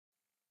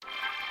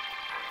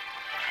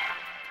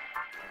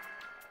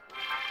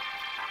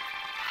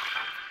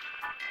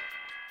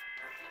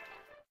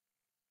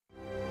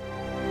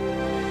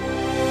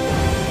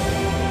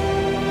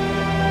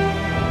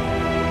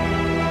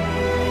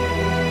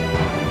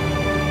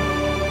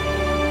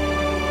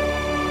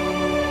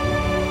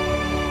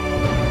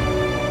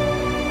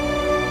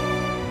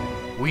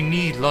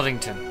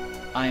Ludington.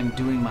 I am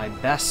doing my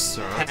best,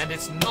 sir. And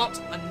it's not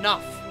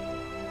enough.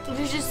 It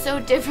is just so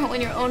different when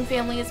your own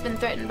family has been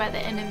threatened by the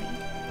enemy.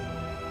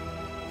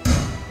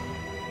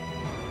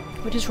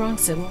 What is wrong,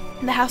 Sybil?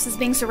 The house is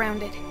being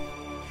surrounded.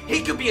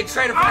 He could be a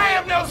traitor for I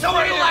am no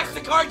someone who traitor! lacks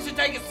the courage to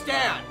take a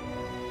stand.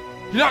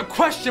 Do not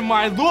question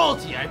my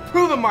loyalty. I've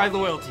proven my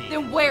loyalty.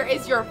 Then where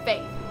is your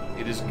faith?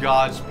 It is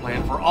God's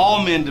plan for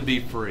all men to be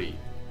free.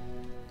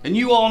 And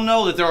you all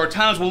know that there are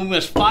times when we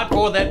must fight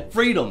for that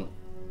freedom.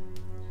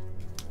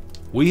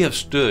 We have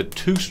stood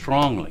too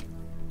strongly,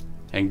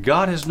 and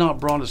God has not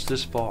brought us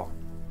this far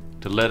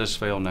to let us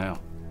fail now.